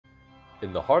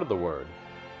In the Heart of the Word,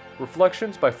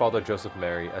 reflections by Father Joseph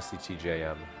Mary,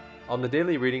 SCTJM, on the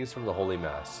daily readings from the Holy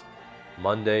Mass,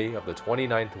 Monday of the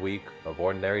 29th week of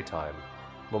Ordinary Time,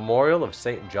 Memorial of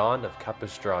St. John of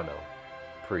Capistrano,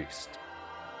 Priest.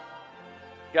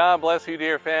 God bless you,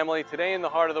 dear family. Today in the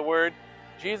Heart of the Word,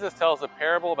 Jesus tells a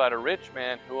parable about a rich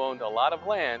man who owned a lot of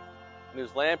land and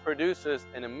whose land produces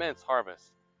an immense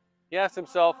harvest. He asked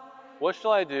himself, "What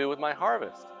shall I do with my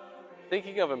harvest?"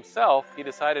 Thinking of himself, he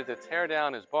decided to tear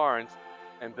down his barns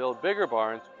and build bigger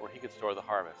barns where he could store the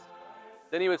harvest.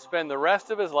 Then he would spend the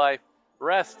rest of his life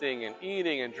resting and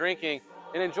eating and drinking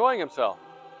and enjoying himself.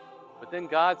 But then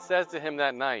God says to him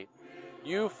that night,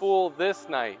 "You fool, this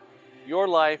night your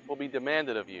life will be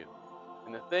demanded of you,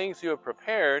 and the things you have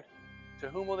prepared, to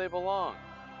whom will they belong?"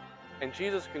 And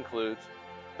Jesus concludes,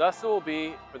 "Thus it will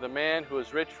be for the man who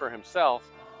is rich for himself,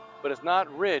 but is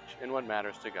not rich in what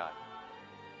matters to God."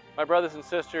 My brothers and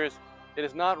sisters, it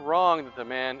is not wrong that the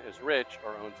man is rich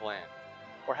or owns land,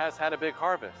 or has had a big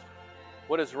harvest.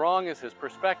 What is wrong is his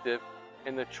perspective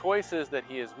and the choices that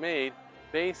he has made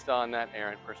based on that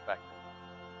errant perspective.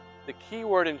 The key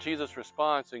word in Jesus'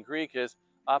 response in Greek is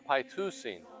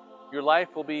apaitusin. Your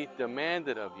life will be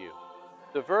demanded of you.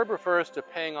 The verb refers to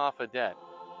paying off a debt.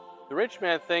 The rich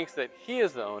man thinks that he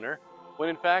is the owner, when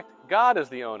in fact God is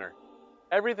the owner.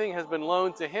 Everything has been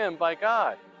loaned to him by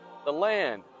God. The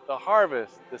land, the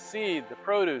harvest, the seed, the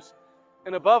produce,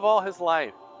 and above all his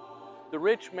life. The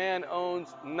rich man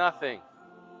owns nothing,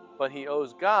 but he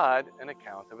owes God an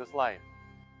account of his life.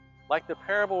 Like the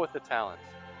parable with the talents,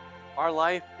 our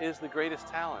life is the greatest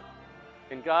talent,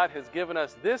 and God has given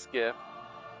us this gift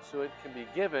so it can be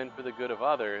given for the good of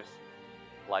others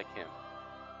like him.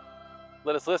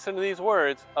 Let us listen to these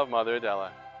words of Mother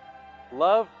Adela.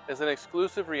 Love is an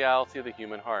exclusive reality of the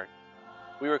human heart.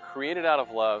 We were created out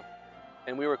of love,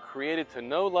 and we were created to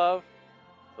know love,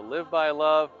 to live by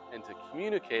love, and to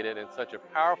communicate it in such a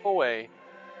powerful way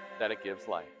that it gives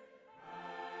life.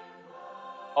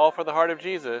 All for the heart of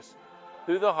Jesus,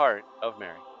 through the heart of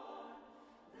Mary.